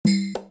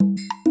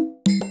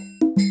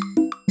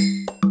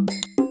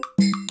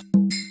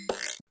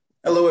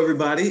Hello,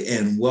 everybody,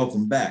 and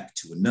welcome back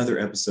to another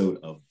episode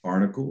of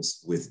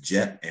Barnacles with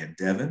Jep and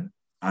Devin.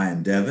 I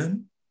am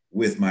Devin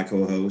with my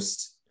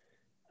co-host.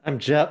 I'm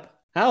Jep.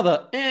 How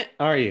the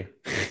are you?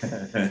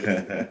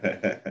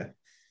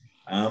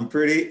 I'm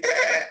pretty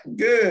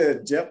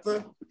good,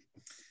 Jeptha.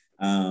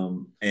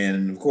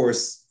 And of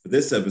course, for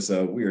this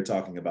episode, we are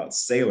talking about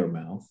Sailor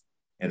Mouth.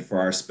 And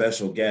for our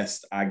special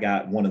guest, I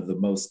got one of the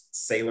most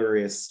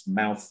sailorist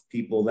mouth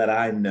people that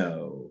I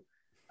know.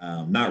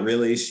 Not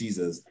really. She's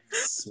a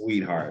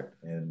sweetheart.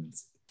 And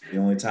the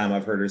only time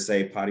I've heard her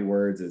say potty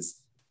words is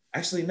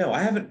actually, no,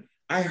 I haven't.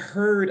 I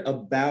heard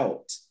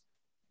about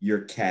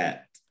your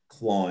cat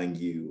clawing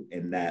you,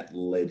 and that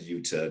led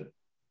you to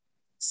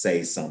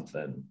say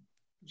something.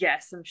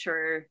 Yes, I'm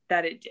sure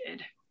that it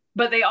did.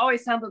 But they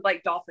always sounded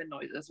like dolphin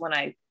noises when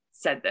I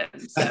said them.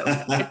 So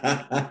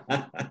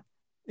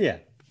yeah,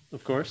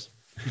 of course.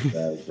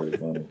 That was pretty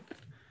funny.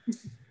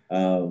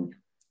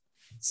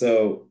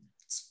 So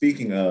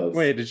speaking of,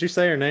 wait, did you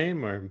say her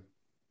name or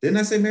didn't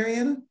I say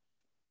Mariana?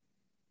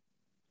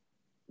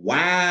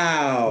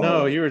 Wow.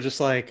 No, you were just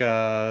like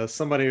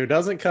somebody who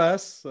doesn't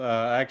cuss.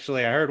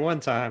 Actually, I heard one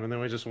time, and then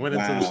we just went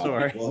into the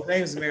story. Well, her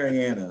name's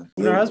Mariana.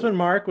 And her husband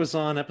Mark was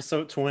on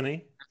episode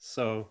 20,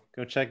 so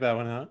go check that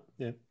one out.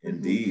 Yeah,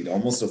 indeed,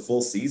 almost a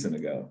full season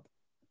ago.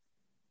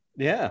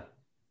 Yeah,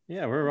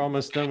 we're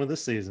almost done with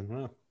this season.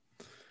 Wow,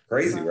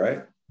 crazy,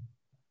 right?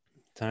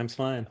 Time's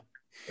flying.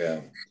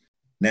 Yeah.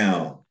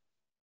 Now,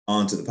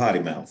 on to the potty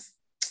mouth.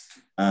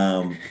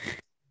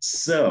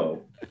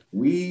 So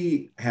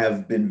we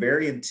have been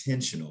very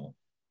intentional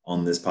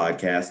on this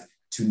podcast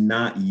to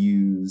not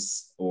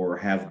use or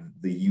have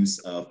the use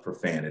of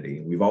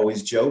profanity. We've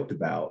always joked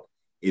about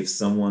if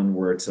someone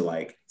were to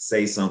like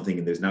say something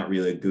and there's not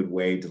really a good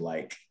way to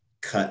like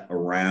cut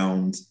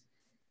around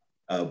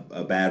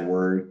a bad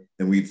word,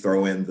 then we'd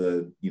throw in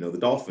the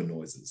dolphin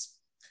noises.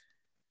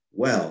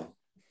 Well,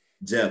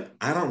 Jep,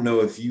 I don't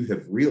know if you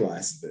have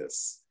realized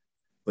this,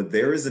 but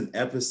there is an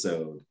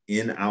episode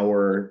in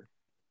our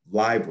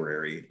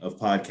library of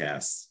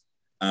podcasts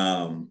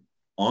on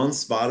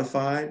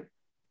Spotify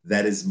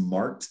that is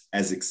marked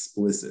as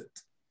explicit.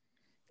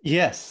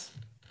 Yes,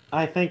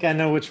 I think I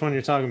know which one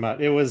you're talking about.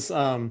 It was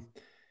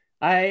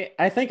I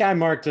think I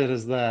marked it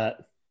as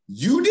that.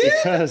 You did?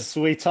 Because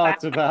we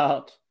talked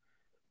about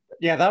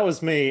that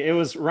was me. It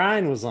was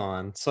Ryan was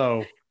on.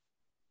 So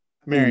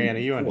Mariana,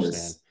 you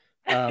understand.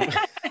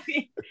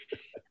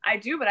 I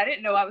do, but I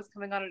didn't know I was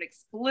coming on an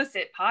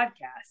explicit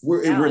podcast.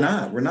 We're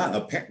not.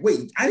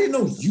 Wait, I didn't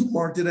know you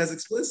marked it as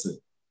explicit.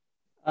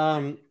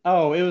 It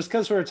was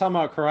because we were talking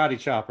about karate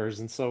choppers,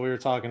 and so we were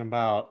talking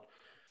about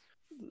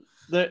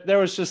there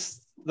was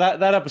just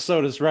that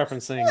episode is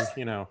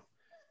referencing,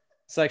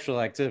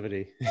 sexual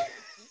activity.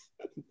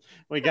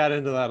 We got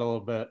into that a little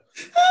bit.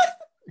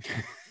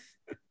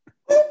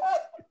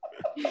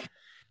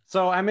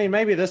 So I mean,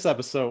 maybe this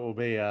episode will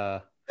be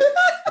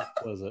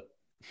explicit.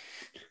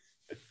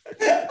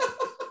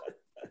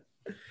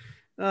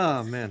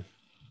 Oh man,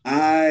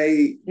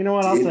 you know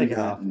what? I'll take it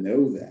off.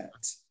 Know that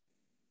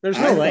there's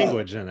no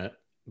language in it,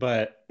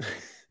 but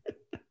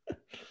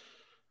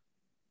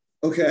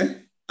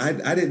okay. I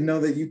didn't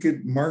know that you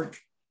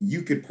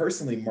could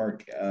personally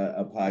mark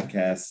a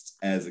podcast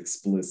as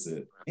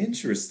explicit.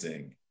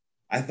 Interesting.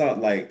 I thought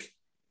like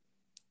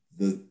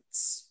the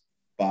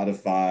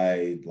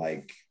Spotify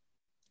like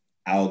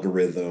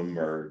algorithm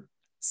or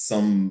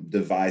some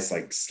device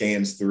like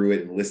scans through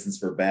it and listens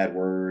for bad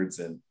words,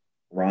 and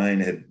Ryan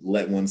had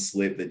let one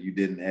slip that you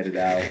didn't edit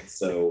out,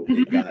 so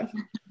it got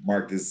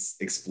marked as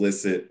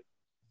explicit.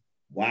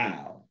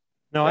 Wow.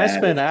 No, I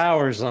spend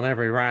hours on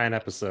every Ryan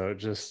episode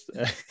just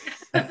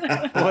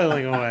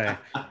boiling away.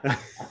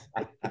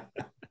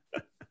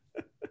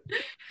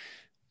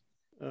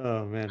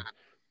 Oh man.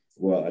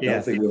 Well, I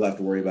don't think we'll have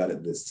to worry about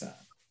it this time.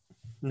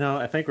 No,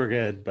 I think we're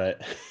good,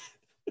 but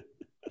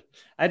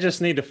I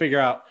just need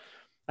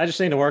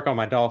to work on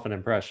my dolphin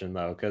impression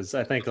though, because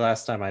I think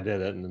last time I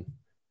did it and it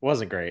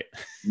wasn't great.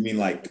 You mean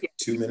like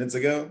 2 minutes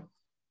ago?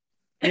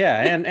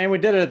 Yeah, and we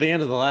did it at the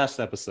end of the last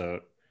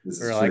episode. We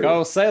were like,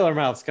 oh, Sailor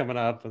Mouth's coming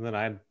up, and then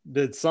I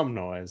did some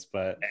noise,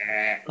 but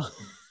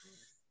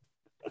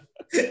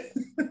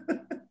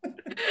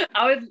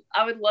I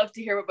would love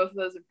to hear what both of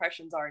those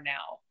impressions are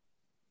now.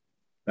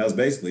 That was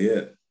basically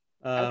it.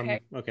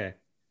 Okay.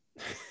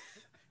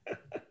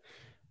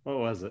 What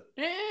was it?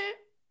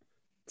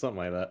 Something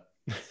like that.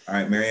 All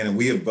right, Mariana,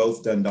 we have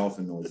both done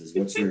dolphin noises.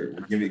 What's your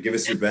give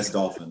us your best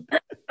dolphin?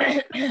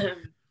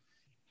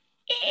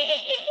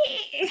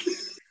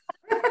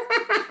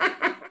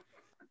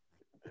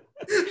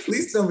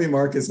 Please tell me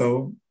Mark is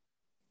home.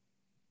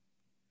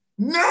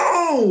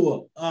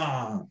 No!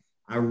 I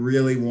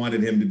really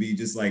wanted him to be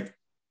just like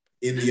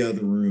in the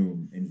other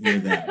room and hear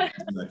that.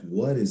 Like,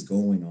 what is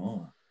going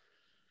on?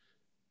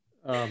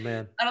 Oh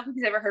man. I don't think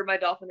he's ever heard my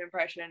dolphin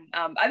impression.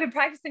 I've been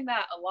practicing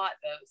that a lot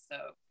though, so.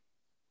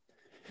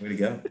 Way to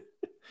go.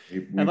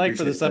 I'd like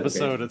for this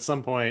episode at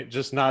some point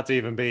just not to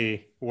even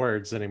be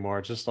words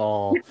anymore, just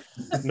all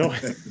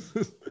noise.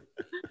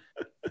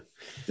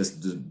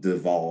 Just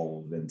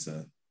devolve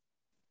into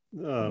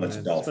Oh bunch man,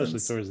 of dolphins.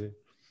 especially towards the.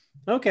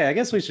 Okay, I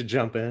guess we should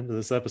jump into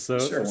this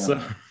episode. Sure, why so,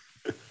 not?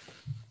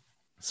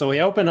 so we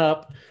open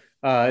up.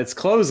 It's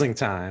closing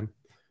time.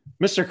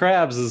 Mr.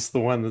 Krabs is the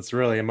one that's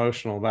really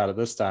emotional about it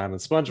this time, and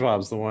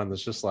SpongeBob's the one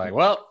that's just like,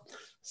 "Well,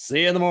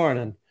 see you in the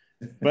morning."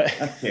 But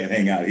I can't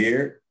hang out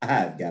here.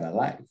 I've got a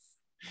life.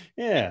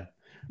 yeah,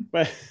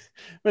 but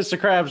Mr.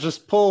 Krabs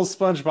just pulls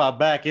SpongeBob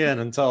back in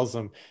and tells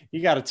him,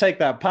 "You got to take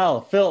that pile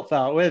of filth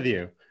out with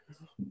you.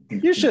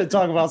 You shouldn't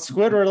talk about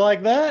Squidward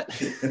like that."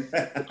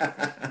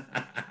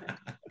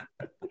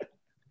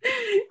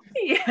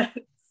 Yes.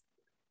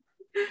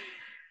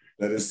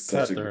 That is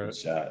such a Cutthroat. good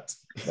shot.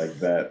 Like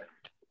that.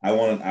 I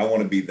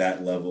want to be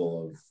that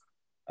level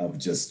of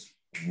just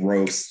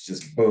roast,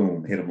 just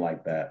boom, hit him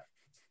like that.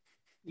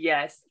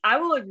 Yes, I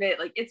will admit,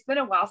 like it's been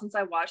a while since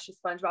I watched a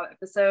SpongeBob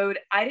episode.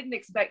 I didn't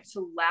expect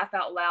to laugh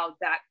out loud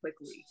that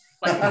quickly,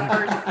 like the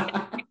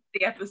first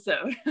the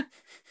episode.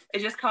 It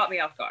just caught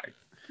me off guard.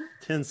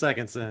 10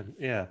 seconds in,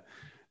 yeah.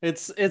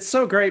 It's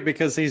so great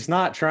because he's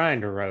not trying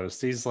to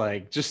roast. He's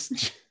like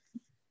just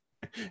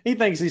he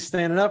thinks he's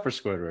standing up for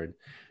Squidward.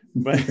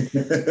 But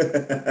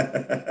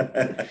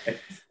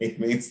It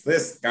means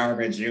this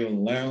garbage, you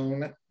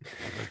loon.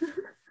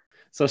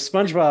 so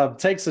SpongeBob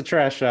takes the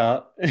trash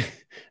out.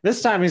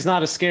 This time he's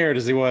not as scared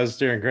as he was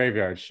during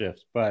Graveyard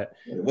Shift, but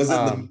It was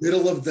in the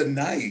middle of the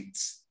night.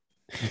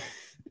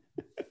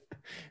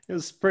 it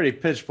was pretty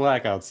pitch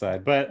black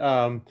outside. But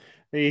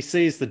he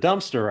sees the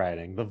dumpster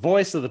writing, the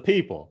voice of the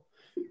people.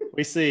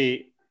 We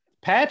see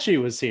Patchy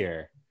was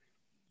here,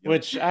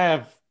 which I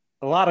have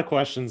a lot of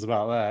questions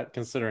about that,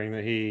 considering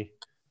that he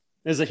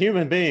is a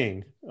human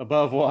being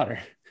above water.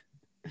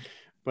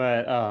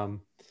 But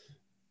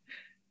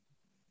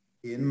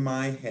In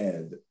my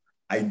head,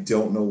 I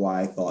don't know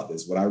why I thought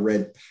this. When I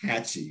read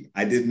Patchy,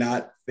 I did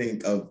not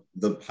think of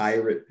the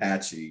pirate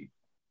Patchy.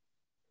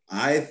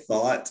 I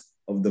thought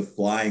of the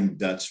Flying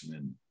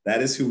Dutchman.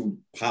 That is who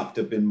popped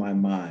up in my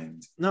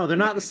mind. no, they're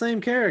not the same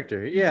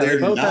character. Yeah, they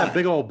They're both have not.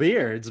 big old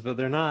beards, but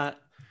they're not.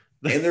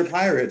 And they're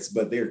pirates,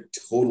 but they're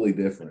totally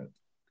different.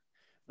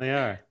 They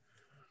are.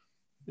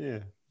 Yeah.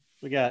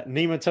 We got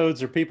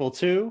nematodes are people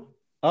too.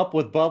 Up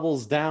with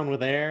bubbles, down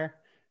with air.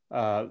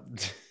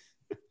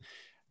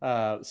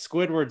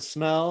 Squidward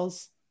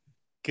smells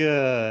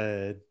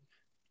good.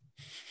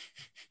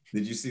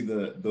 Did you see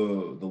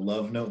the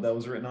love note that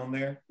was written on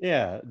there?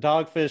 Yeah,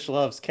 dogfish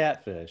loves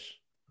catfish.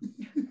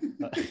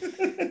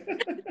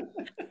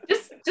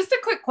 Just a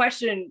quick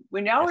question.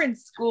 When y'all were in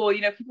school,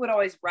 you know, people would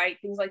always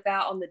write things like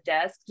that on the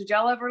desk. Did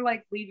y'all ever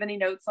like leave any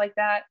notes like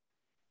that?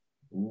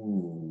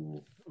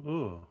 Ooh,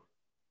 Ooh.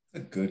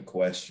 that's a good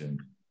question.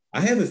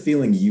 I have a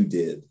feeling you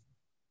did.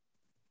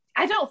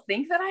 I don't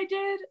think that I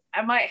did.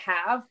 I might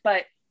have,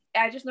 but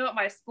I just know at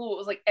my school it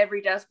was like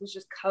every desk was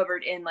just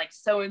covered in like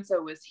so and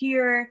so was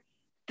here.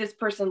 This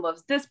person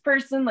loves this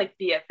person, like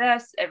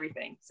BFFs,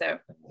 everything. So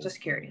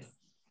just curious.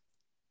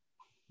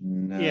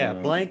 No. Yeah,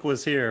 blank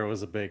was here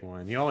was a big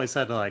one. You always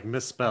had to like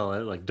misspell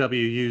it, like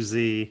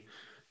WUZ.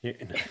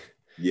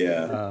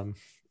 Yeah.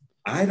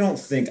 I don't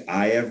think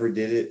I ever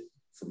did it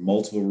for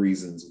multiple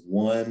reasons.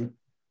 One,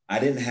 I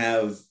didn't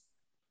have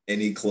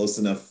any close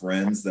enough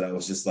friends that I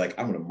was just like,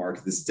 I'm going to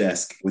mark this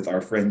desk with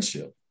our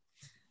friendship.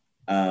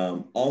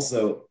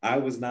 Also, I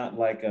was not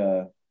like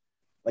I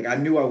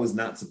knew I was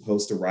not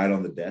supposed to write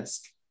on the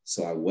desk,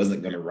 so I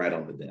wasn't going to write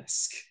on the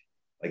desk.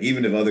 Like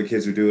even if other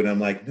kids were doing it, I'm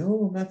like,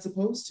 no, I'm not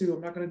supposed to.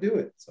 I'm not going to do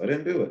it. So I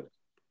didn't do it.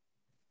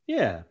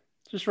 Yeah,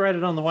 just write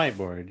it on the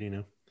whiteboard, you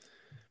know.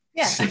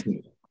 Yeah.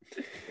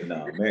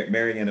 No,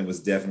 Mariana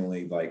was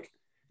definitely like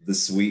the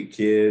sweet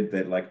kid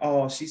that like,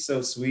 oh, she's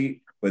so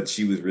sweet, but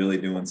she was really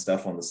doing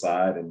stuff on the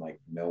side and like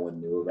no one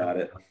knew about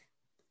it.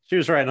 She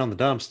was writing on the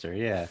dumpster,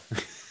 yeah.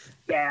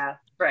 Yeah,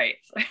 right.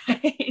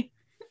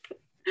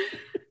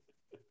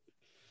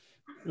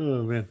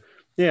 Oh man.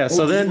 Yeah,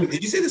 so then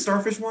did you say the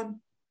starfish one?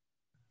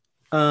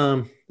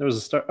 there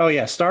was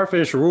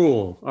Starfish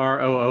Rule,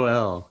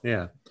 ROOL.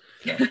 Yeah.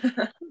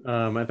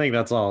 I think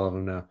that's all of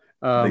them now.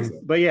 So.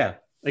 But yeah,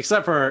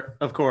 except for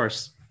of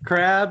course,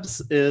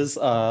 Krabs is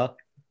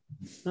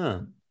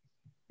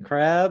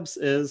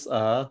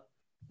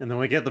and then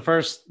we get the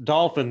first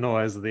dolphin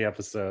noise of the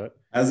episode.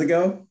 How's it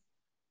go?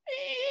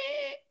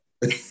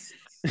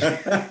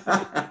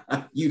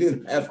 You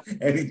didn't have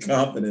any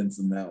confidence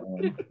in that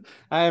one.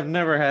 I have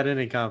never had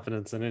any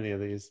confidence in any of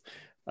these.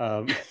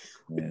 And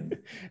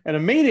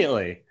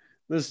immediately,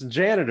 this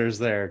janitor's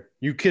there.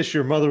 You kiss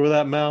your mother with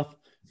that mouth?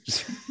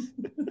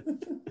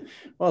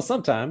 Well,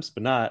 sometimes,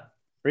 but not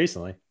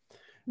recently.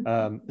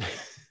 Then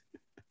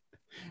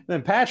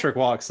Patrick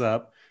walks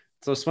up.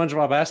 So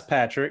SpongeBob asks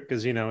Patrick,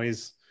 because, you know,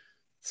 he's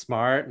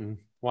smart and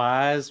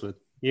wise with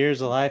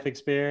years of life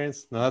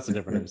experience. No, that's a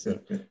different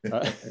episode.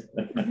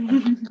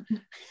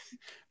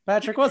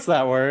 Patrick, what's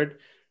that word?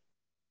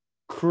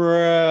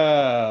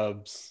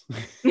 Crabs.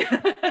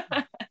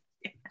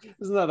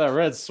 Isn't that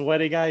red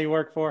sweaty guy you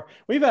work for?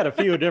 We've had a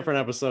few different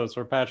episodes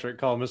where Patrick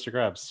called Mr.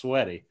 Krabs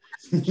sweaty.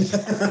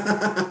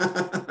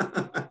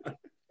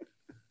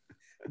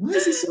 Why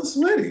is he so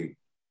sweaty?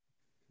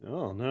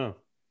 Oh, no.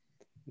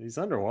 He's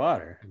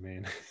underwater. I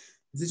mean,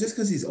 Is it just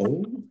because he's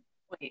old?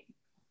 Wait.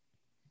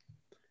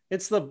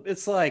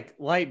 it's like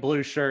light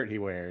blue shirt he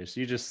wears.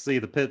 You just see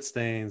the pit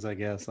stains, I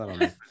guess. I don't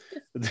know.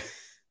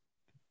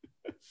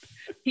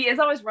 He is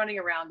always running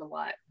around a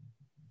lot.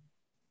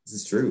 This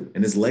is true.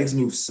 And his legs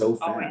move so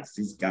fast. Always.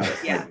 He's got it.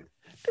 Yeah.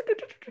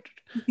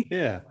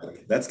 Yeah.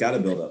 That's got to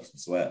build up some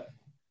sweat.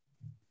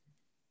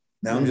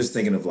 Now I'm just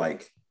thinking of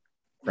like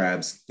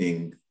crabs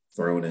being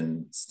thrown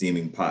in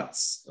steaming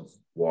pots of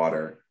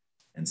water.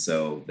 And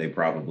so they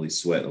probably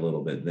sweat a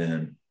little bit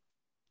then.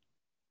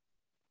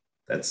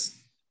 That's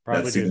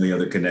the only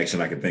other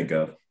connection I can think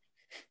of.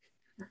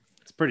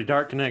 It's a pretty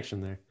dark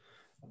connection there.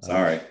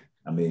 Sorry.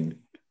 I mean,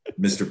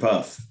 Mr.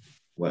 Puff.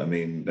 Well, I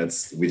mean,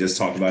 we just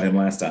talked about him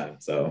last time.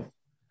 So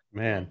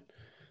man,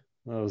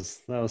 that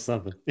was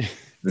something.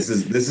 This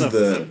is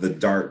the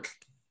dark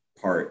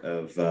part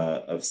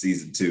of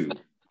season 2.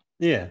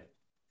 Yeah.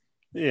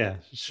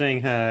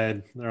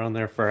 Shanghai, they're on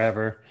there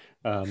forever.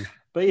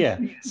 But yeah,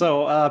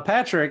 so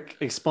Patrick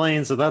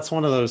explains that that's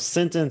one of those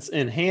sentence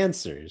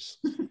enhancers.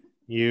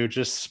 You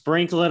just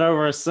sprinkle it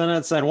over a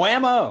sentence and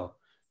whammo!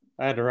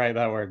 I had to write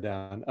that word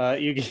down.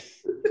 You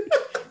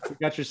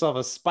got yourself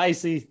a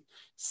spicy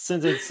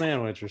sentence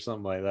sandwich or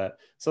something like that.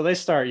 So they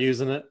start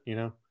using it, you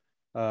know.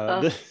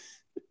 I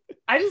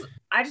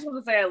just want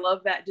to say I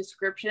love that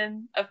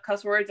description of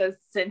cuss words as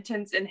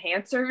sentence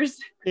enhancers.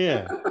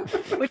 Yeah.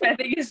 Which I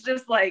think is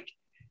just like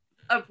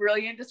a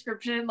brilliant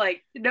description.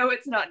 Like, no,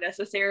 it's not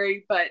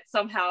necessary, but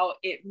somehow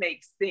it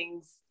makes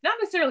things not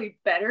necessarily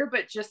better,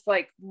 but just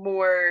like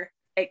more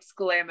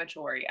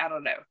exclamatory. I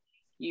don't know.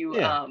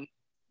 You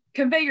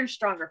convey your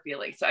stronger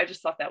feelings. So I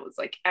just thought that was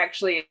like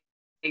actually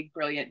a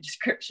brilliant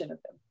description of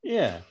them.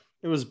 Yeah.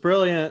 It was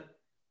brilliant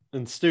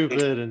and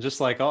stupid and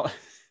just like all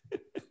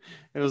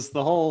it was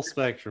the whole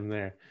spectrum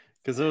there.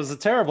 Because it was a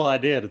terrible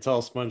idea to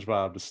tell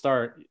SpongeBob to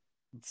start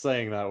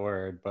saying that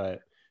word,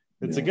 but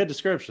it's a good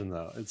description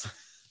though. It's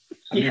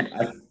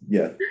I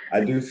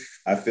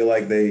feel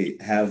like they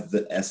have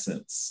the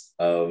essence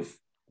of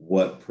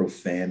what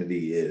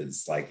profanity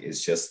is. Like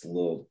it's just a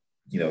little,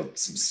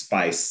 some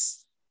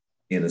spice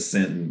in a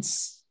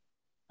sentence.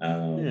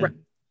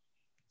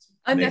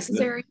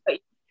 Unnecessary, but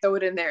you throw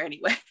it in there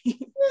anyway.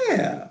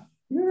 Yeah,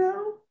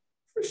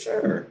 for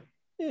sure.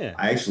 Yeah.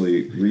 I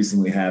actually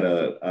recently had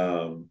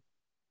a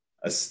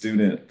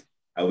student.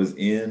 I was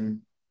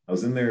in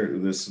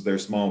their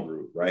small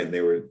group, right? And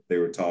they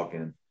were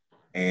talking,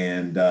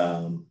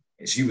 and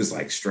she was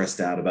like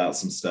stressed out about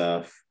some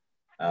stuff,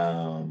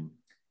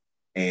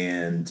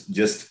 and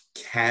just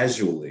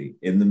casually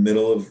in the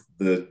middle of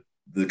the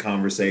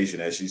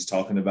conversation, as she's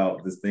talking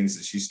about the things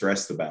that she's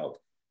stressed about,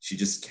 she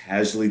just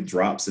casually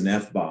drops an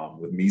F-bomb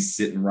with me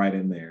sitting right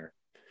in there.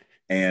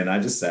 And I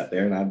just sat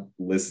there and I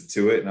listened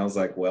to it, and I was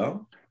like,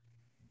 well,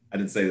 I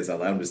didn't say this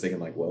out loud. I'm just thinking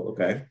like, well,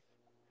 okay,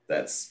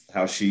 that's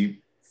how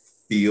she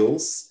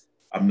feels.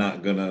 I'm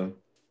not gonna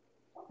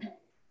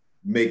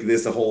make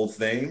this a whole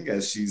thing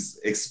as she's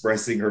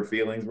expressing her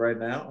feelings right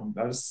now.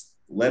 I'll just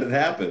let it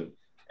happen.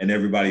 And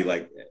everybody,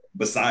 like,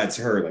 besides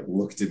her, like,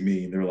 looked at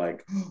me and they're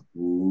like,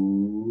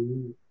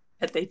 ooh.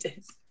 That they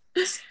did.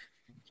 It's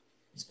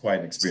quite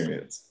an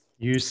experience.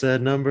 You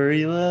said number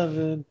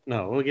 11.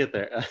 No, we'll get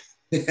there.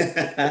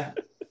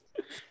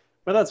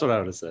 But that's what I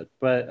would have said.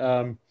 But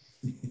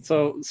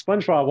so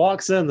SpongeBob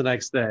walks in the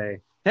next day.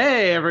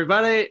 Hey,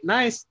 everybody,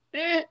 nice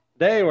day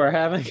we're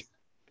having.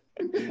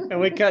 And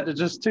we cut to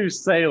just 2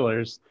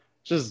 sailors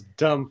just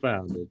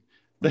dumbfounded.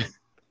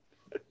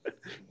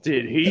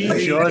 Did he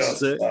just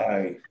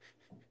say?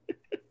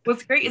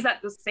 What's great is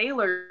that the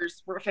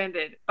sailors were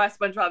offended by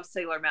SpongeBob's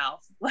sailor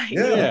mouth. Like,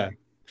 yeah.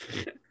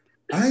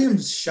 I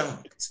am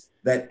shocked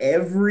that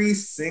every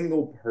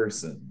single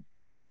person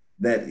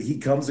that he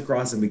comes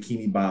across in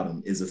Bikini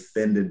Bottom is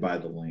offended by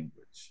the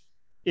language.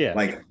 Yeah.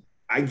 Like,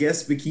 I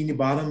guess Bikini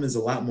Bottom is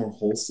a lot more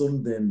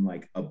wholesome than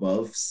like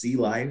Above Sea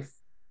Life,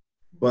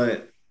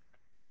 but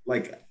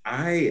like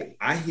I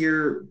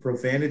hear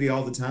profanity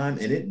all the time,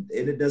 and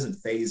it doesn't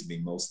faze me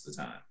most of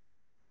the time.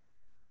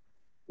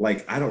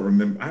 Like, I don't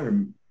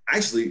remember.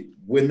 Actually,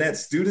 when that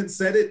student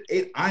said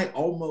it, I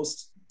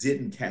almost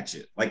didn't catch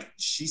it. Like,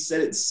 she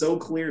said it so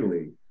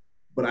clearly,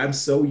 but I'm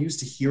so used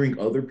to hearing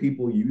other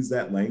people use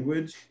that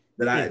language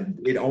that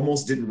it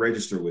almost didn't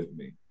register with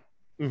me.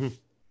 Mm-hmm.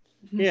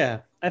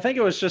 Yeah, I think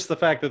it was just the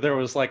fact that there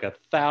was like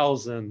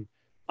 1,000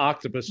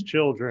 octopus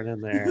children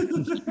in there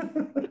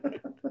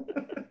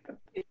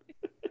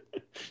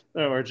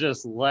that were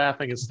just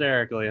laughing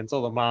hysterically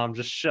until the mom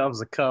just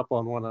shoves a cup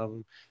on one of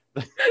them.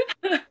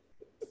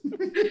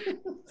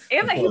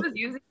 And that he was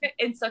using it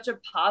in such a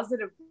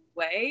positive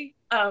way,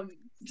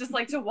 just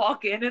like to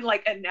walk in and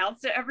like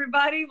announce to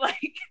everybody,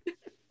 like,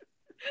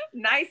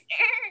 nice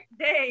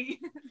day.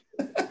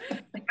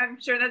 Like, I'm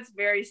sure that's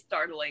very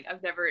startling.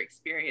 I've never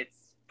experienced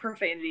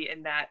profanity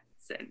in that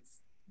sense.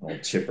 Oh,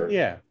 chipper.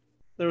 Yeah,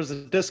 there was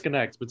a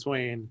disconnect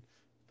between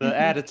the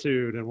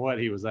attitude and what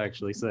he was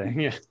actually saying.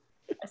 Yeah.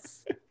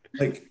 Yes.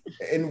 Like,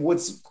 and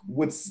what's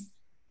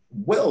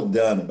well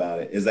done about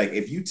it is, like,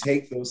 if you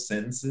take those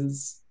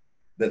sentences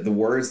that the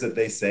words that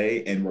they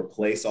say and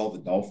replace all the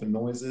dolphin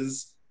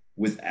noises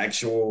with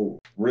actual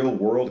real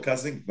world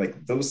cussing,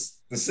 like the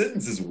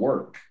sentences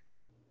work,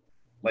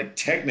 like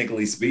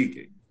technically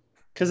speaking.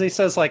 Because he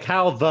says like,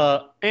 "How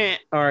the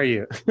are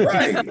you?"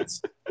 Right.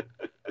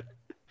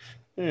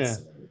 Yeah.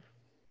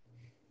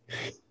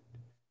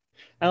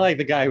 I like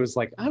the guy who was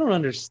like, "I don't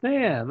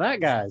understand.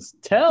 That guy's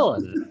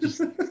telling it."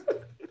 Just,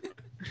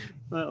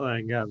 that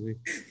line got me.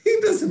 He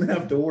doesn't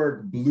have to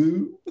work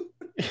blue.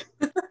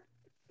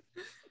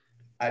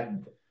 I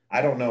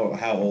don't know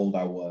how old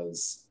I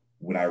was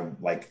when I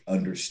like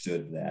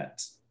understood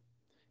that.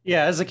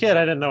 Yeah, as a kid,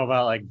 I didn't know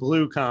about like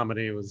blue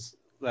comedy was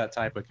that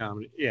type of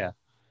comedy. Yeah.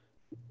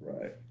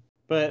 Right.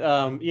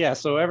 But yeah,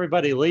 so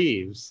everybody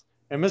leaves,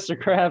 and Mr.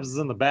 Krabs is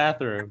in the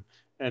bathroom,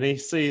 and he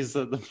sees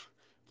that the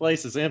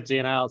place is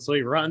emptying out, so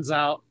he runs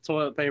out,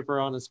 toilet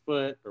paper on his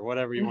foot, or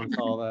whatever you want to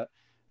call that.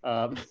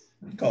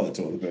 Call it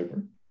toilet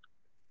paper.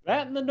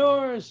 Batten the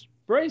doors,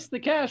 brace the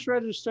cash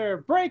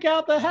register, break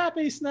out the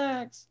happy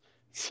snacks.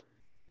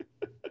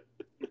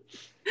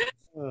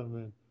 Oh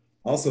man.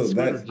 Also,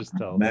 that just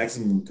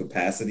maximum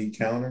capacity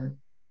counter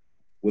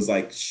was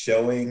like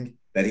showing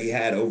that he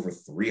had over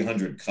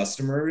 300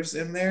 customers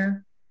in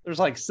there. There's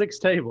like 6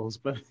 tables,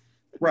 but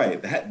right.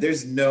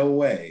 There's no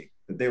way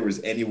that there was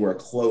anywhere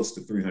close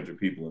to 300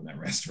 people in that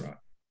restaurant.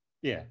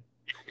 Yeah.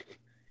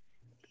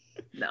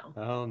 No.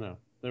 I don't know.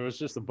 There was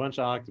just a bunch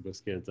of octopus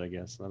kids, I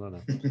guess. I don't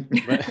know.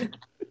 But,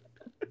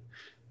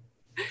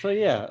 so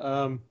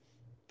yeah,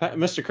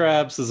 Mr.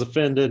 Krabs is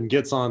offended and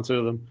gets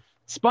onto them.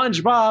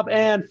 SpongeBob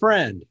and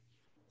friend,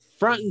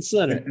 front and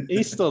center.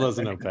 He still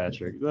doesn't know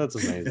Patrick. That's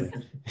amazing.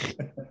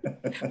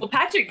 Well,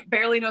 Patrick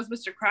barely knows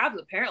Mr. Krabs,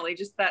 apparently,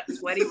 just that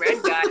sweaty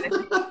red guy.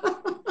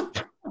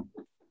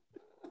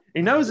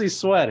 He knows he's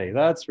sweaty,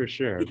 that's for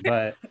sure.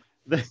 But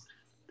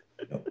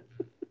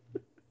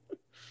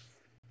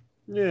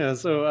yeah,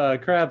 so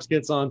Krabs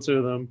gets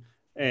onto them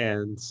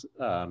and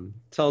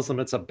tells them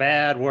it's a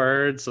bad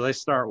word, so they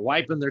start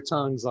wiping their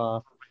tongues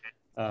off.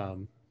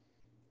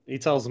 He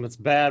tells them it's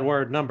bad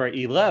word number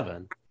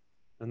 11,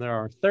 and there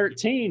are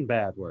 13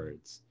 bad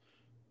words.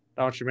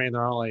 Don't you mean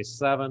there are only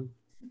 7?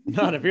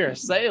 Not if you're a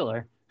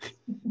sailor.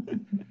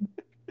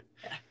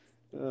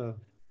 Yeah.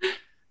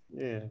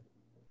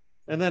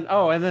 And then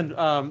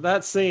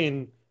that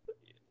scene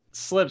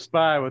slips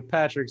by with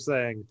Patrick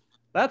saying,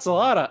 "That's a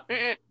lot of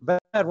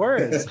bad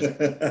words." I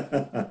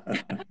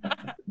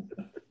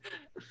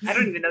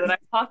don't even know that I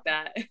caught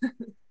that.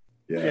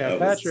 Yeah,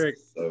 Patrick.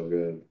 So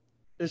good.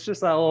 It's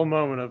just that little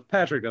moment of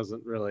Patrick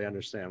doesn't really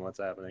understand what's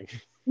happening.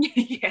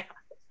 Yeah.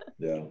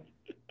 Yeah.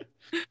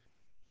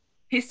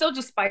 He's still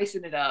just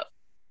spicing it up.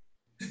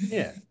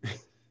 Yeah.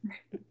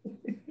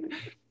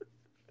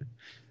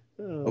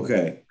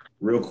 Okay,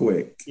 real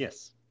quick.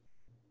 Yes.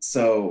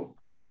 So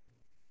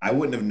I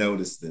wouldn't have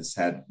noticed this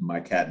had my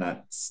cat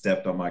not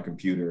stepped on my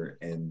computer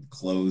and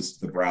closed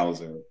the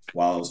browser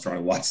while I was trying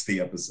to watch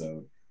the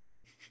episode.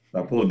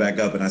 I pulled it back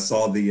up and I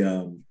saw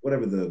the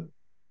whatever the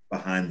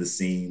behind the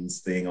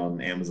scenes thing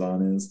on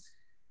Amazon is.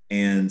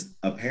 And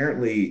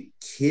apparently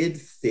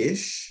Kid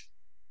Fish,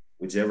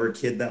 whichever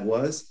kid that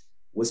was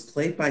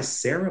played by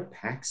Sarah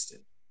Paxton.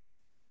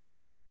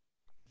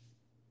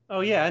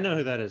 Oh yeah, I know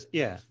who that is.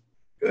 Yeah.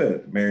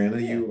 Good. Mariana,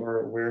 you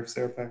are aware of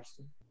Sarah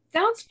Paxton?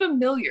 Sounds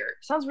familiar.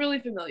 Sounds really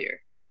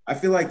familiar. I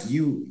feel like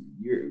you're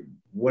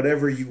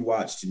whatever you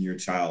watched in your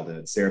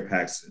childhood, Sarah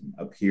Paxton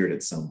appeared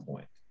at some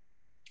point.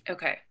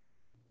 Okay.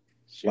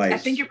 Like, I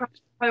think you're probably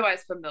why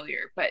it's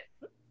familiar, but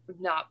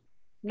not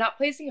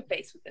placing a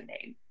face with the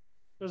name.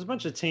 There's a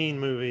bunch of teen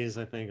movies,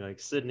 I think, like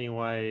Sydney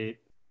White,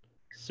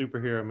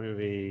 superhero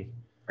movie.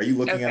 Are you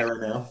looking at it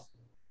right now?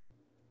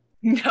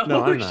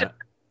 No, I'm not.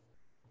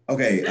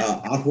 Okay,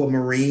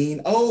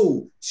 Aquamarine.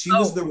 Oh, she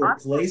was the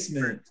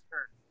replacement.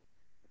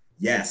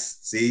 Yes,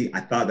 see, I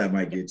thought that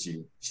might get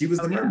you. She was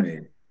the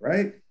mermaid,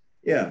 right?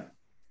 Yeah.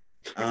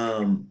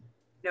 Know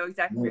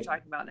exactly what you're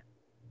talking about.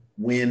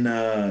 When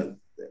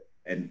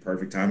and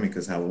perfect timing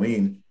because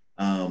Halloween.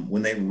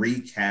 When they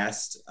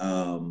recast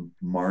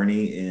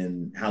Marnie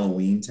in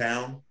Halloween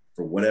Town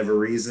for whatever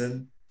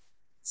reason,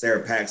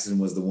 Sarah Paxton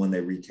was the one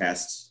they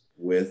recast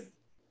with.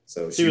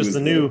 So she was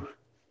the new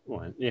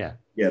one. Yeah.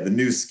 Yeah, the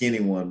new skinny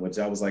one, which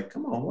I was like,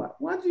 come on,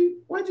 why'd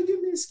you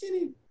give me a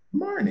skinny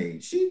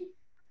Marnie? She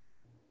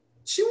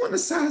wasn't a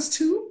size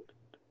 2.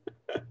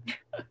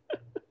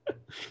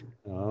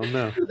 Oh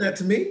no. Do that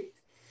to me.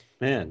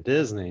 Man,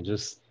 Disney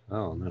just I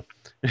don't know.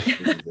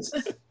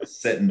 Just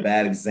setting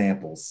bad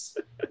examples.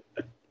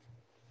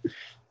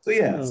 So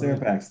yeah, Sarah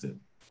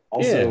Paxton.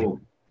 Also,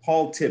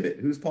 Paul Tibbitt.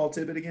 Who's Paul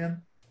Tibbitt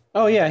again?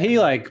 Oh yeah, he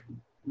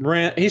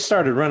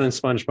started running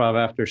SpongeBob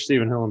after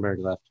Steven Hillenburg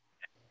left.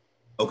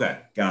 Okay,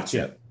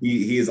 gotcha. Yeah.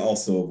 He is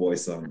also a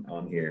voice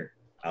on here.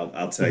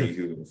 I'll tell you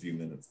who in a few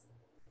minutes.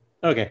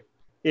 Okay.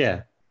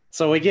 Yeah.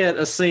 So we get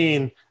a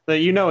scene that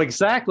you know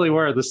exactly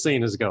where the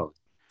scene is going.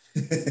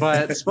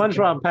 But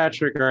SpongeBob and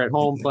Patrick are at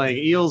home playing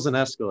Eels and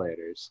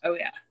Escalators. Oh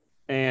yeah.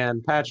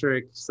 And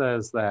Patrick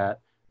says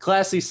that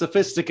classy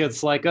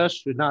sophisticates like us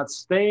should not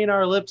stain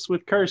our lips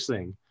with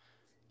cursing.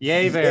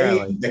 Yay,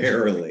 verily.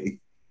 Verily.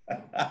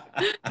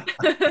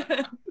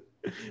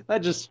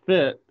 That just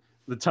fit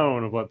the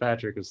tone of what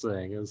Patrick was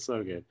saying. It was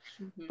so good.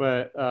 Mhm.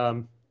 But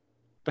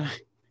I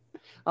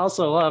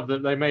also love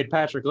that they made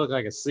Patrick look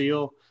like a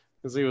seal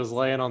because he was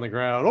laying on the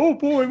ground. Oh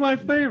boy, my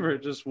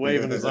favorite, just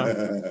waving his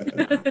arm.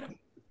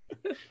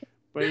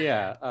 But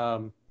yeah,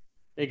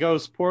 it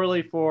goes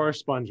poorly for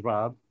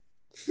SpongeBob.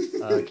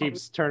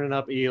 Keeps turning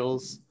up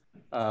eels.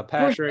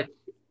 Patrick,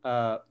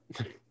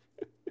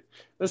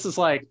 this is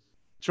like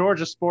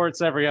Georgia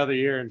sports every other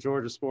year and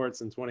Georgia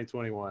sports in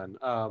 2021.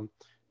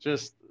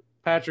 Just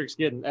Patrick's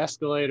getting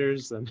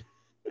escalators, and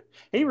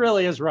he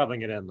really is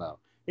rubbing it in though.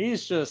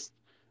 He's just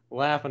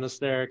laughing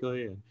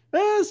hysterically and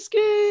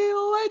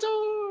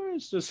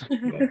escalators. Just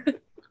and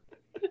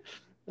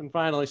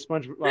finally,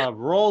 SpongeBob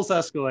rolls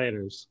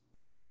escalators.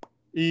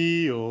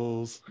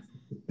 Eels.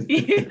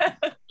 Yeah.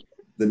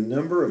 The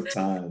number of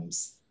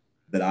times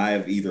that I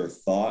have either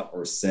thought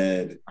or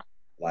said,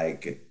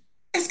 like,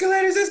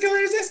 escalators,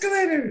 escalators,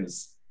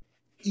 escalators,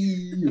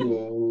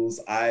 eels.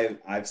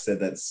 I've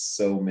said that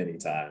so many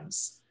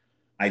times.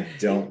 I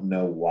don't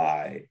know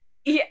why.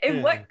 Yeah.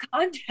 In what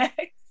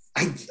context?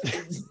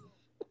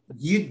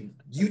 You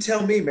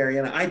tell me,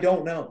 Mariana. I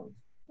don't know.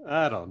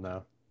 I don't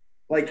know.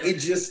 Like it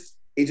just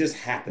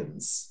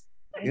happens.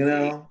 You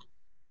know?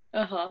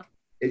 Uh-huh.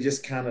 It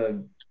just kind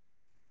of.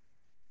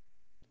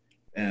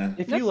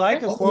 If you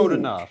like a quote Oh.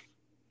 enough,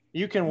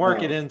 you can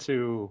work it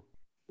into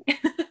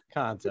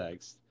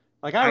context.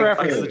 Like I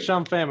reference the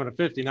Chum Famine of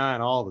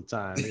 '59 all the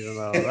time, even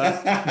though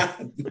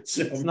it's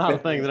not a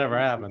thing that ever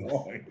happened.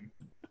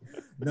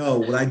 No,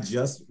 what I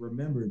just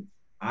remembered,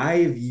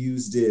 I've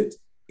used it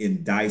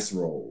in dice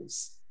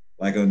rolls.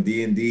 Like on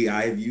D&D,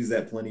 I've used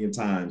that plenty of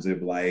times. It'd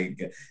be like,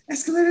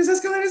 escalators,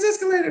 escalators,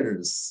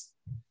 escalators.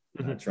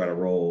 And I try to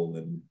roll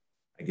and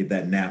I get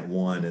that nat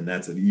 1 and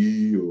that's an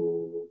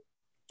eel.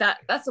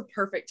 That's a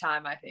perfect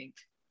time, I think.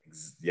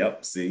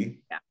 Yep, see?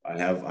 Yeah. I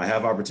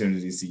have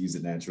opportunities to use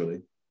it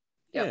naturally.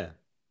 Yep. Yeah.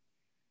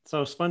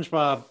 So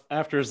SpongeBob,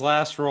 after his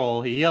last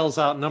roll, he yells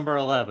out number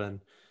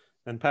 11,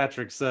 and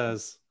Patrick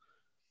says,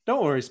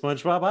 "Don't worry,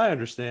 SpongeBob, I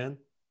understand."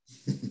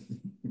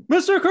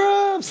 Mr.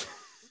 Krabs!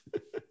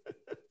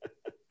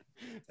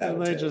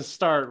 And they just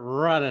start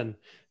running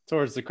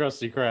towards the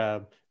Krusty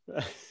Krab.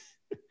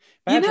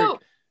 Patrick,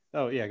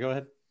 oh yeah, go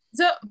ahead.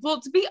 So, well,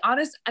 to be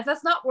honest,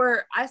 that's not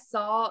where I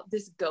saw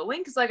this going.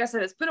 Because, like I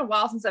said, it's been a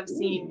while since I've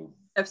seen an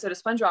episode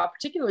of SpongeBob,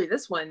 particularly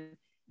this one.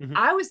 Mhm.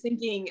 I was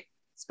thinking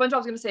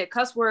SpongeBob's going to say a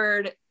cuss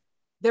word.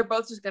 They're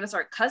both just going to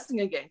start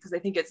cussing again because they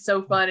think it's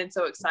so fun and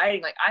so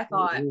exciting. Like I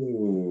thought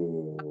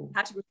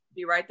Patrick would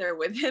be right there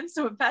with him.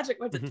 So when Patrick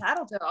went to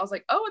Tattletale, I was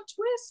like, oh, a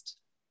twist.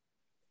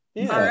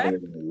 Yeah. All right.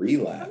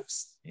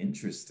 Relapse.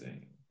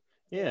 Interesting.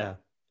 Yeah.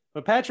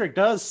 But Patrick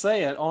does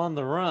say it on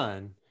the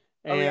run.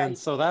 And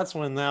so that's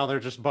when now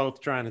they're just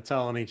both trying to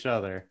tell on each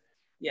other.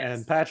 Yes.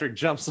 And Patrick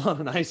jumps on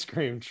an ice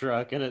cream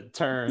truck and it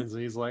turns.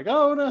 And he's like,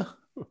 oh no.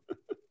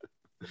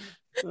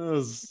 That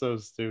was so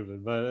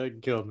stupid, but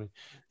it killed me.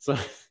 So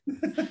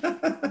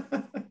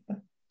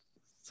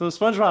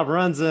SpongeBob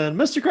runs in,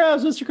 Mr.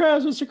 Krabs, Mr.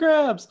 Krabs, Mr.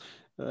 Krabs.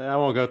 I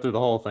won't go through the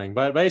whole thing,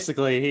 but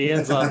basically he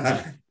ends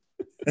up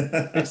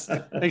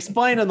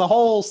explaining the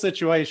whole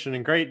situation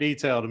in great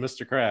detail to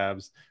Mr.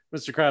 Krabs.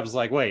 Mr. Krabs is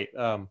like, wait,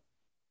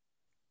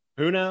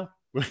 who now?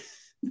 And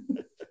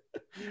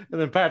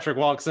then Patrick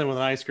walks in with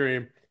an ice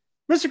cream.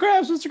 Mr.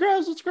 Krabs, Mr.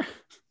 Krabs, Mr. Krabs.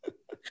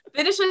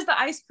 Finishes the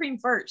ice cream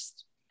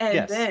first.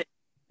 And then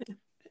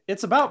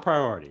it's about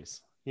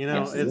priorities. You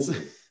know,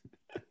 Absolutely.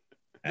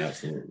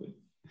 Absolutely.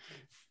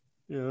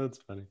 Yeah, that's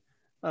funny.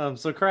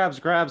 So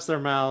Krabs grabs their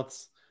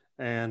mouths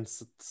and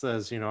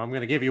says, you know, I'm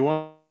going to give you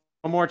one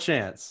more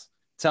chance.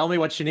 Tell me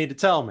what you need to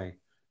tell me.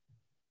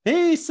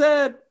 He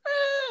said,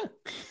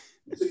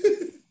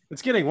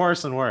 It's getting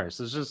worse and worse.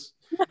 It's just...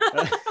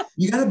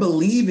 You got to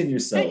believe in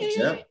yourself,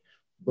 Jeff.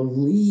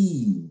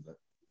 Believe.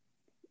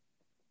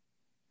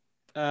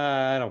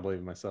 I don't believe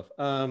in myself.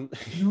 No.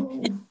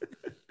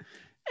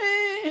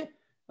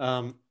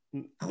 It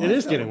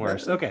is getting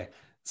worse. Okay.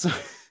 So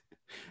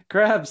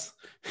Krabs,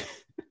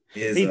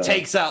 he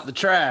takes out the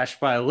trash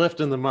by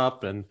lifting them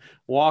up and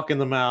walking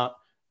them out.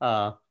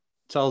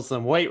 Tells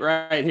them, wait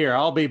right here.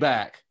 I'll be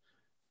back.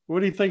 What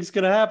do you think's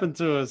going to happen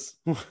to us?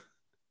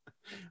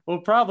 We'll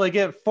probably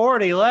get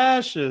 40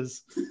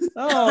 lashes.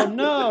 Oh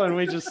no. And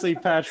we just see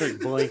Patrick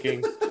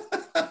blinking.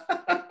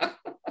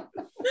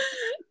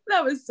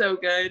 that was so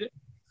good.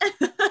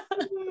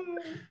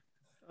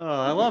 Oh,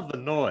 I love the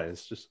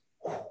noise. Just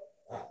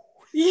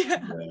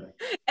yeah.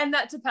 And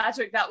that to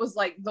Patrick, that was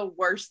like the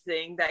worst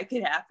thing that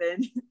could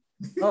happen.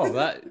 Oh,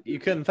 that you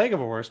couldn't think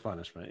of a worse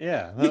punishment.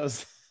 Yeah, that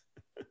was.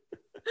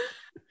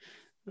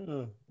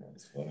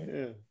 That's funny.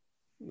 Yeah,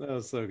 that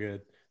was so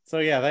good. So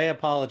yeah, they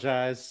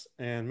apologize,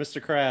 and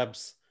Mr.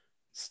 Krabs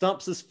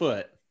stumps his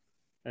foot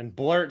and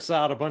blurts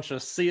out a bunch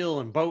of seal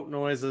and boat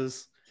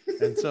noises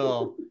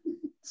until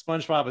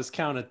SpongeBob has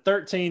counted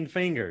 13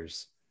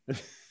 fingers.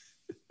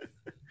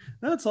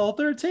 That's all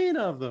 13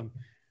 of them.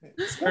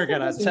 We're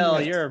gonna tell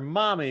your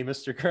mommy,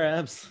 Mr.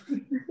 Krabs.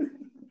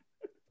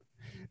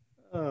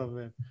 Oh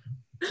man.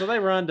 So they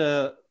run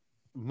to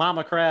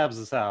Mama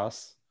Krabs'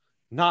 house,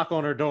 knock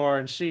on her door,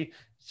 and she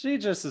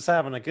just is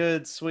having a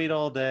good, sweet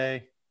old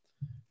day.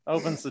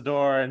 Opens the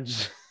door and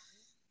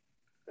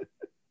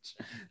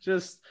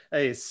just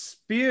a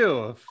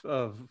spew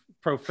of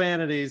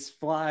profanities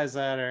flies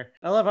at her.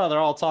 I love how they're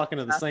all talking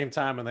at the same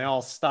time and they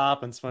all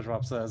stop and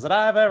SpongeBob says, "That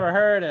I've ever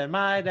heard in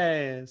my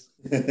days."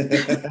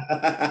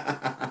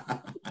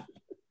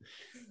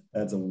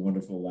 That's a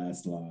wonderful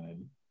last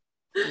line.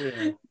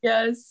 Yeah.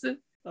 Yes.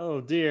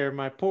 Oh dear,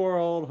 my poor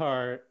old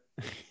heart.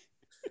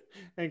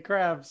 And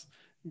Krabs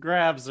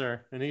grabs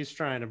her and he's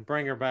trying to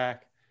bring her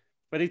back,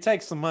 but he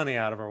takes some money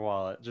out of her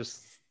wallet,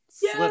 just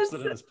slips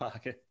it in his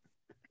pocket.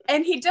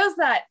 And he does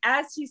that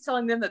as he's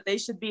telling them that they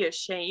should be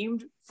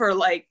ashamed for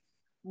like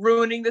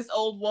ruining this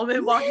old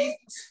woman while he's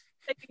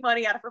taking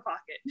money out of her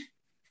pocket.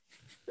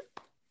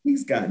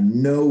 He's got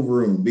no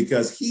room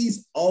because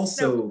he's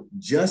also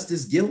just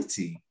as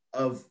guilty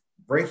of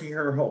breaking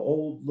her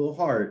old little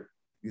heart,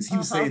 because he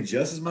was saying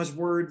just as much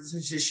words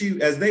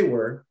as they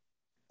were,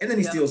 and then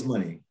he steals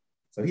money.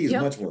 So he is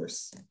much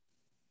worse.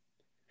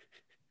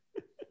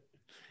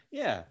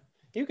 Yeah,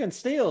 you can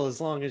steal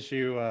as long as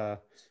you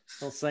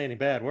don't say any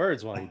bad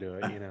words while you do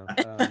it, you know.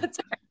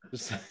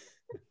 Just...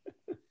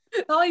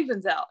 it all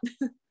evens out.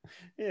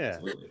 Yeah.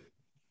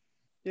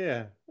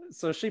 Yeah.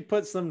 So she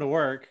puts them to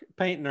work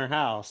painting her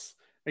house,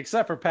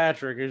 except for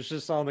Patrick, who's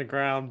just on the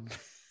ground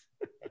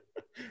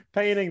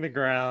painting the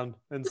ground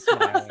and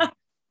smiling.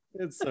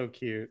 It's so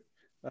cute.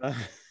 And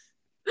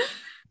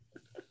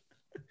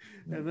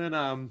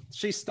then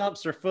she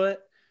stumps her foot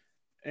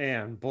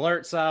and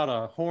blurts out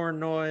a horn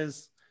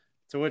noise,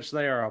 to which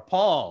they are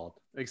appalled,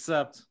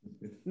 except,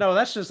 no,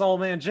 that's just old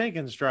man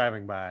Jenkins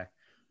driving by.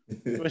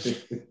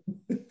 Which...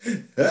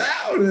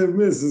 Howdy,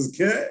 Mrs.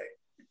 K.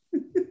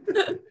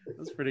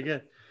 That's pretty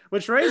good.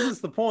 Which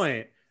raises the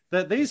point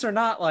that these are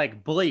not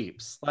like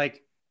bleeps,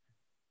 like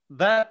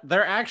that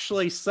they're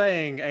actually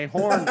saying a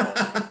horn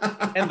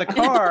noise, and the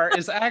car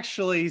is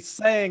actually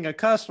saying a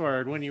cuss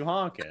word when you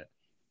honk it.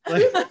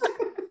 Like,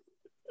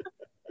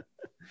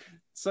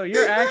 so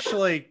you're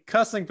actually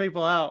cussing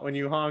people out when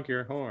you honk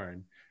your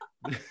horn.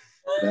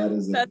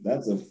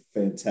 That's a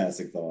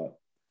fantastic thought.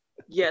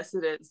 Yes,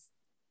 it is.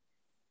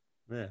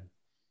 Man.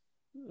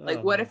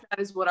 Like, what if that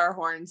is what our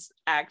horns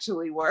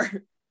actually were?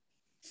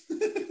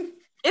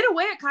 In a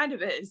way, it kind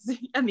of is.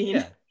 I mean,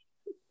 yeah.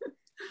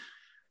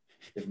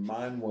 If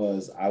mine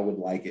was, I would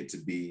like it to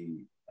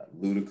be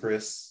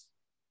Ludacris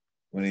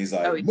when he's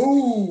like,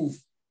 "Move,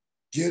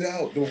 get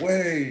out the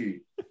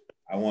way."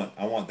 I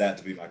want that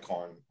to be my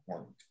horn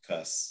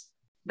cuss.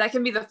 That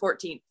can be the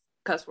 14th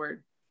cuss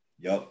word.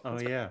 Yep. Oh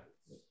yeah.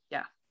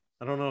 Yeah.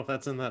 I don't know if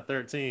that's in that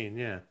 13.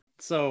 Yeah.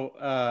 So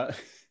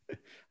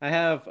I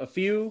have a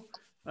few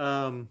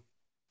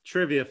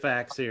trivia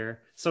facts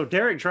here. So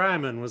Derek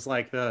Dryman was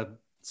like the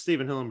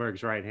Steven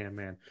Hillenburg's right-hand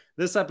man.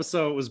 This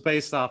episode was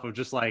based off of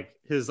just like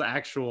his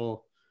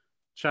actual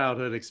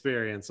childhood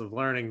experience of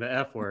learning the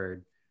F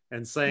word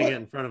and saying it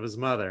in front of his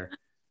mother.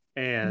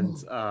 And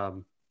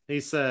he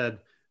said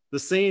the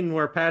scene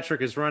where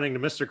Patrick is running to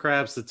Mr.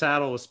 Krabs to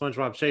tattle with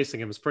SpongeBob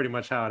chasing him is pretty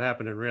much how it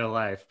happened in real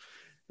life.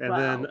 And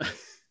then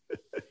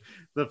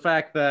the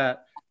fact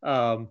that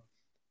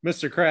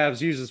Mr. Krabs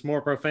uses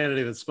more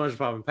profanity than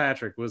SpongeBob and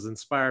Patrick was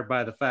inspired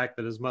by the fact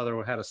that his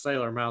mother had a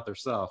sailor mouth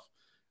herself.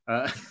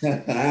 That's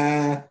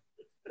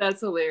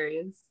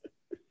hilarious.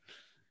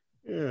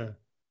 Yeah.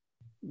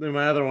 Then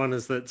my other one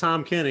is that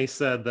Tom Kenny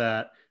said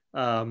that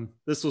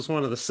this was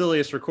one of the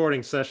silliest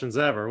recording sessions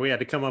ever. We had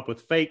to come up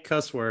with fake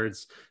cuss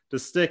words to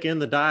stick in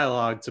the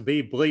dialogue to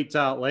be bleeped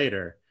out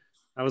later.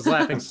 I was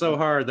laughing so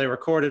hard they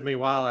recorded me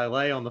while I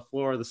lay on the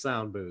floor of the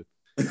sound booth.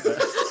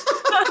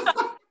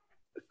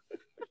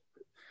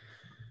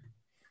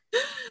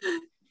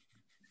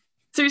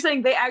 So you're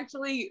saying they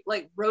actually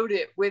like wrote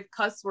it with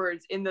cuss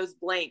words in those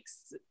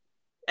blanks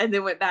and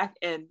then went back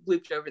and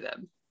blooped over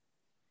them?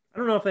 I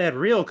don't know if they had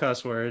real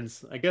cuss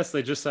words. I guess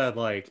they just had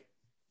like,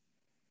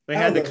 they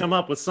had to come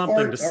up with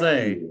something to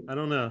say. I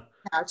don't know.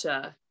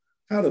 Gotcha.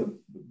 How the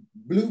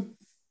bloop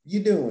you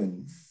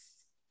doing?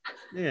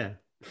 Yeah.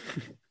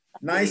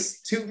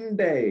 Nice tootin'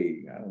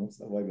 day. I don't know,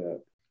 stuff like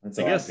that. That's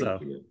I guess so.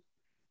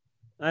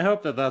 I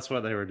hope that that's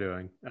what they were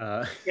doing.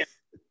 Yeah.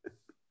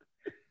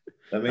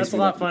 That's a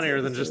lot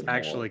funnier than just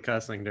actually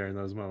cussing during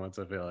those moments,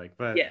 I feel like.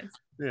 But yes.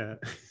 Yeah.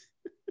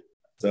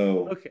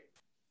 So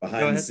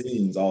behind the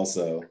scenes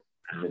also,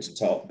 I mentioned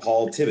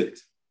Paul Tibbitt.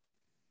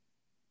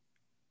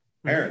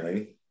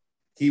 Apparently,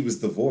 he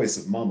was the voice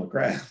of Mama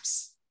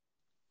Krabs.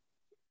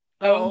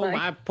 Oh,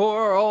 my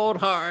poor old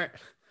heart.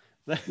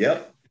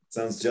 Yep.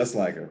 Sounds just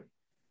like her.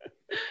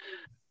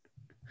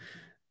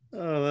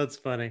 Oh, that's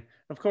funny.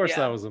 Of course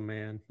that was a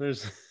man.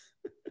 There's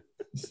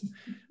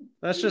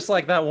that's just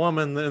like that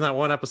woman in that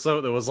one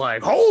episode that was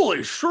like,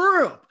 "Holy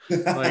shrimp!"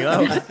 Like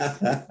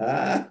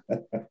that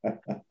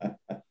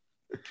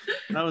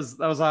was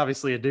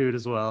obviously a dude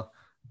as well.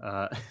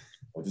 Or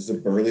just a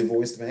burly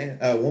voiced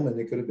woman.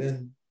 It could have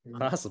been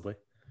possibly.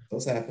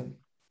 Those happen.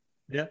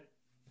 Yeah.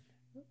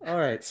 All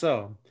right.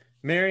 So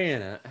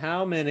Mariana,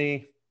 how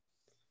many?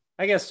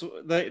 I guess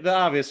the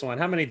obvious one.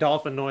 How many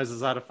dolphin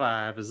noises out of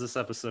 5 is this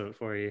episode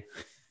for you?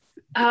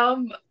 I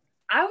would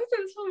say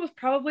this one was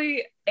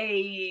probably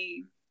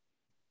a.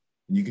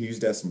 You can use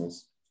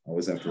decimals.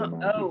 Always have to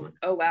remind people.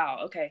 Oh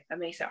wow. Okay, that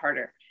makes it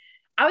harder.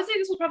 I would say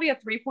this was probably a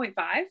 3.5.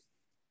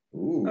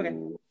 Ooh. Okay.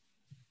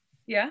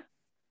 Yeah.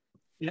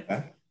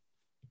 Yeah.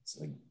 It's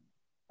like,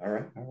 all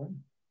right.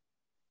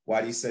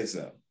 Why do you say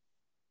so?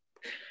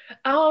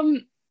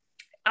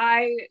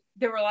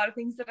 There were a lot of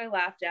things that I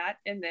laughed at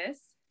in this.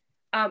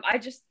 I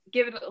just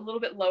give it a little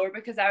bit lower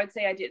because I would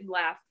say I didn't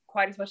laugh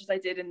quite as much as I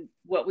did in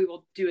what we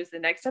will do as the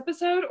next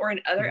episode or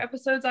in other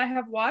episodes I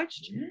have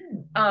watched.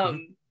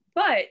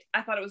 But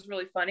I thought it was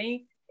really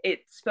funny.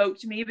 It spoke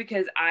to me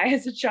because I,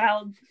 as a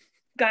child,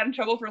 got in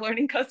trouble for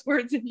learning cuss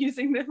words and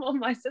using them on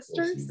my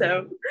sister.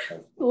 So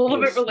a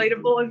little bit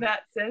relatable in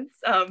that sense.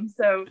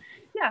 So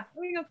yeah, I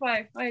think that's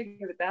why I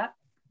give it that.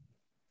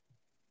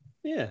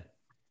 Yeah,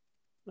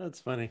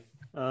 that's funny.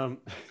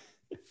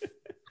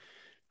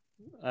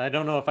 I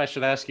don't know if I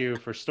should ask you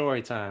for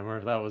story time or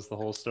if that was the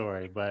whole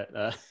story, but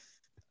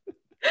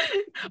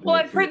well,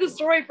 I've heard the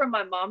story from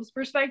my mom's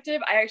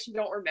perspective. I actually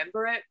don't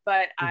remember it,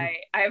 but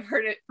I've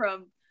heard it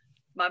from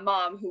my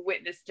mom who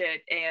witnessed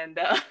it, and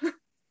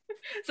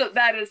so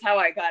that is how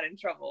I got in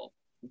trouble.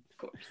 Of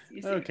course.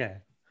 Okay.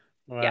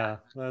 Wow, yeah.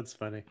 That's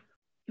funny.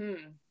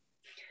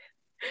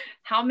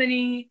 How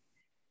many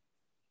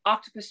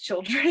octopus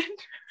children?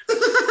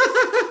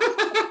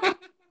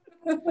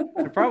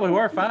 There probably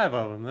were 5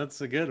 of them.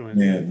 That's a good one.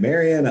 Yeah,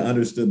 Mariana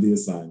understood the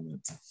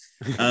assignment.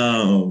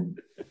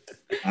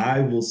 I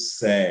will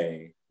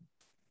say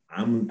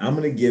I'm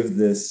going to give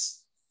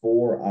this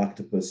 4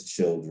 octopus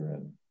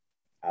children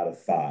out of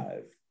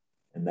 5,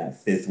 and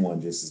that 5th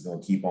one just is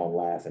going to keep on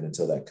laughing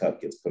until that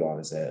cup gets put on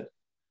his head.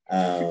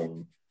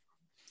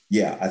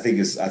 Yeah, I think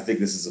this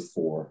is a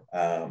 4.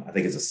 I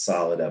think it's a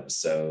solid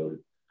episode,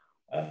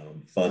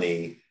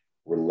 funny,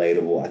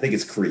 relatable. I think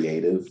it's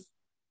creative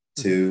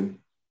too.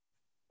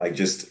 Like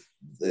just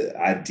the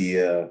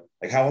idea,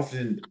 like how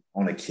often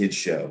on a kid's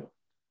show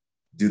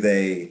do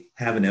they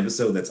have an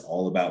episode that's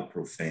all about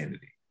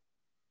profanity?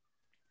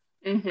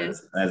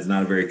 That is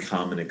not a very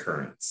common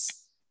occurrence.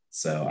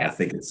 So yeah. I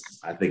think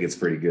it's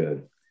pretty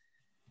good.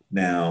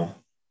 Now,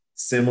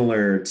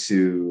 similar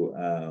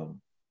to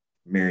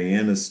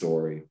Mariana's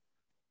story.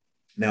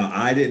 Now,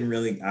 I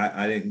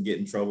didn't get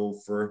in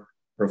trouble for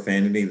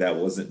profanity. That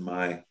wasn't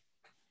my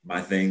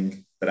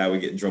thing that I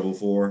would get in trouble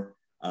for.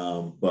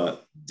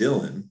 But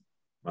Dylan,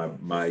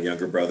 my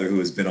younger brother, who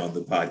has been on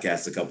the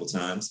podcast a couple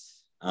times,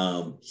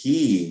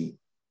 he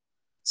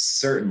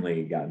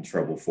certainly got in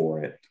trouble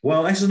for it.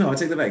 Well, actually, no, I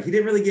take that back. He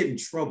didn't really get in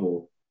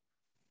trouble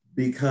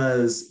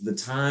because the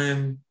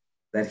time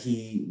that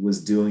he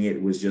was doing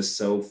it was just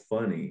so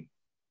funny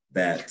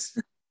that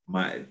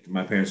my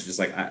parents were just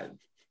like, I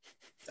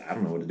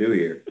don't know what to do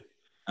here.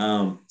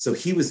 So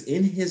he was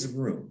in his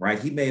room, right?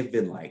 He may have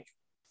been like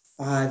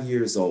 5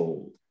 years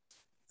old,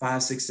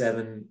 5, 6,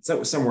 7,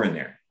 so somewhere in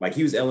there. Like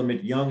he was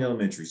young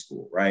elementary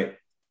school, right?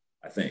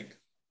 I think.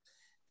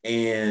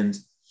 And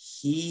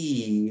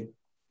he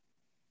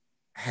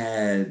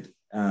had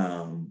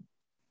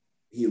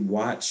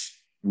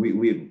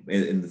we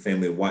in the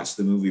family watched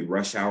the movie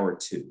Rush Hour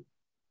 2,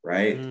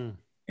 right?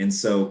 And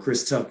so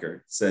Chris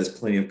Tucker says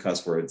plenty of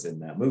cuss words in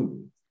that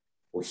movie.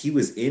 Well, he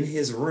was in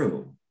his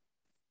room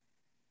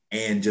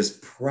and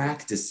just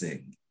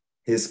practicing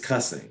his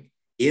cussing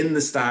in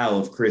the style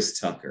of Chris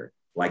Tucker,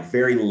 like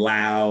very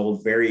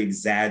loud, very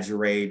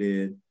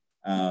exaggerated.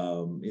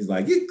 He's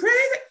like, "You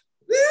crazy,"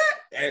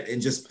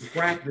 and just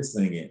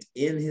practicing it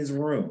in his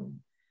room.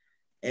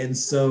 And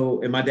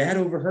my dad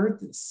overheard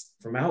this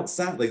from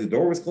outside, like the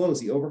door was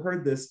closed. He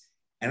overheard this,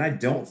 and I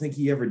don't think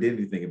he ever did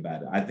anything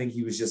about it. I think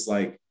he was just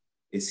like,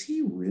 is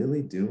he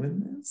really doing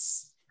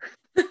this?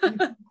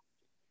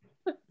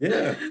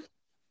 Yeah.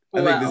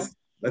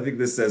 I think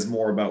this says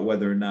more about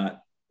whether or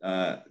not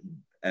a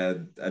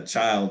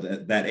child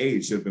at that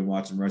age should have been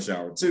watching Rush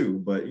Hour 2,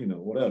 but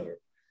whatever.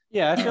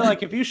 Yeah, I feel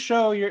like if you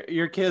show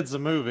your kids a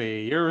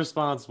movie, you're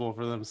responsible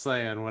for them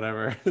saying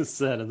whatever is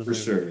said in the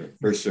movie.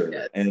 For sure.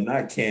 Yeah. And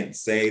I can't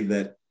say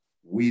that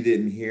we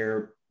didn't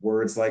hear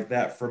words like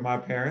that from my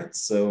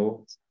parents.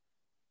 So,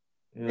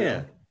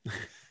 yeah.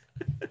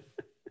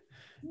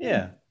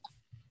 Yeah.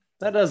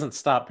 That doesn't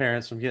stop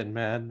parents from getting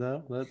mad,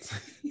 though. That's.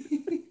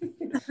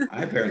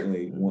 I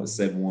apparently once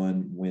said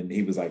one when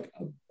he was like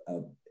a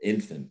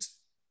infant,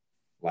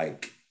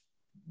 like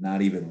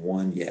not even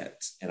 1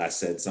 yet, and I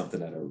said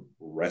something at a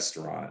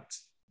restaurant.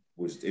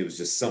 It was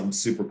just something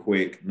super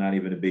quick, not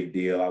even a big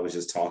deal. I was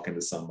just talking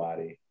to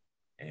somebody,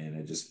 and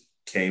it just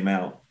came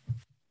out.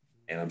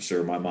 And I'm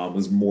sure my mom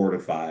was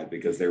mortified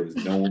because there was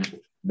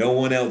no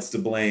one else to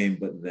blame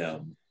but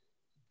them.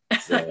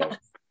 So,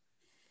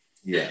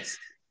 yes.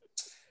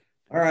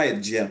 All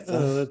right, Jeff.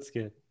 Oh, that's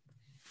good.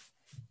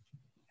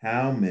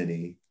 How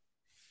many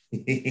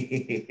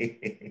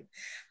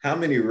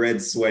red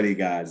sweaty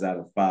guys out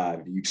of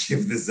 5 do you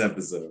give this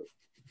episode?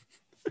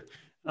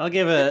 I'll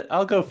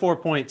go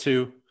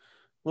 4.2.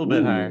 A little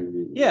bit higher.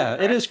 Ooh. Yeah,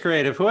 it is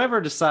creative.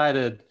 Whoever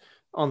decided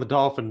on the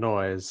dolphin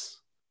noise,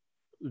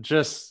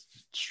 just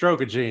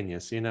stroke of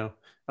genius, you know?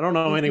 I don't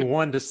know any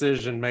one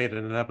decision made in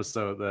an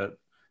episode that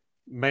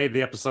made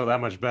the episode that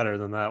much better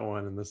than that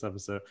one in this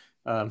episode.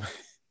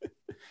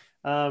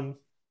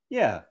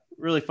 Yeah,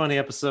 really funny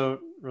episode,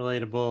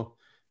 relatable.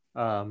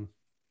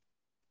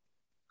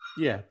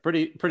 Yeah,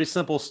 pretty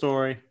simple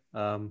story.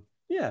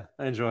 Yeah,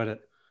 I enjoyed it.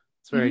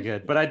 It's very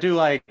good. But I do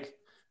like,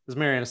 as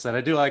Mariana said,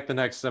 I do like the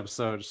next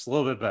episode just a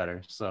little bit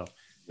better. So,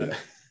 Yeah.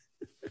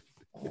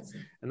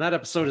 Awesome. and that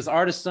episode is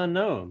Artist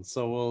Unknown.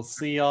 So we'll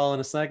see y'all in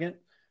a second.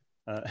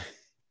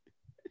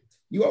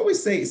 You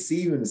always say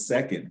 "see you in a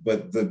second,"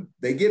 but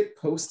they get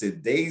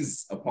posted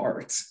days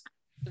apart.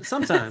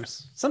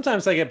 Sometimes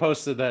they get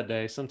posted that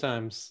day.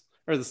 Sometimes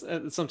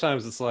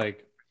it's like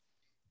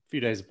a few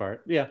days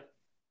apart. Yeah,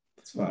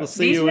 It's fine. we'll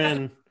see you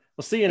in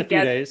a few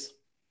days.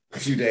 A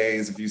few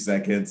days, a few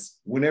seconds,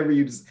 whenever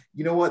you just,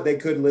 you know what? They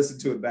could listen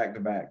to it back to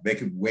back. They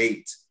could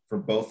wait for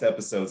both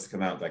episodes to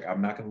come out. Like,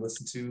 I'm not going to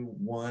listen to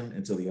one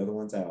until the other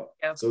one's out.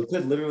 Yeah. So it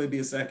could literally be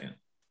a second.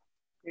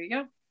 There you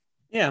go.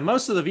 Yeah,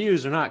 most of the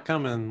views are not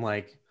coming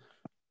like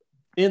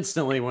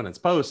instantly when it's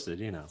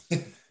posted, you know,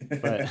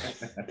 but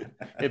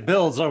it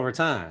builds over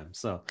time.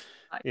 So,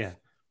 yeah.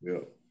 Yeah.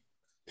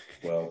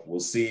 Well, we'll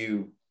see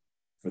you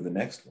for the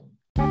next one.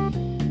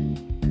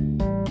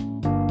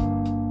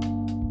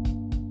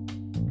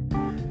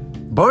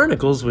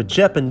 Barnacles with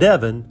Jep and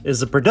Devin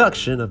is a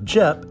production of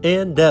Jep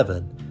and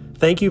Devin.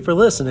 Thank you for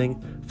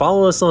listening.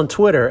 Follow us on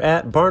Twitter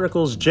at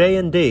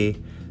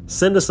BarnaclesJND.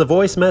 Send us a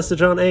voice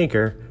message on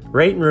Anchor.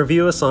 Rate and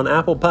review us on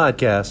Apple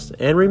Podcasts.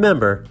 And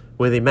remember,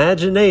 with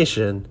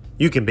imagination,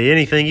 you can be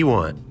anything you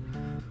want.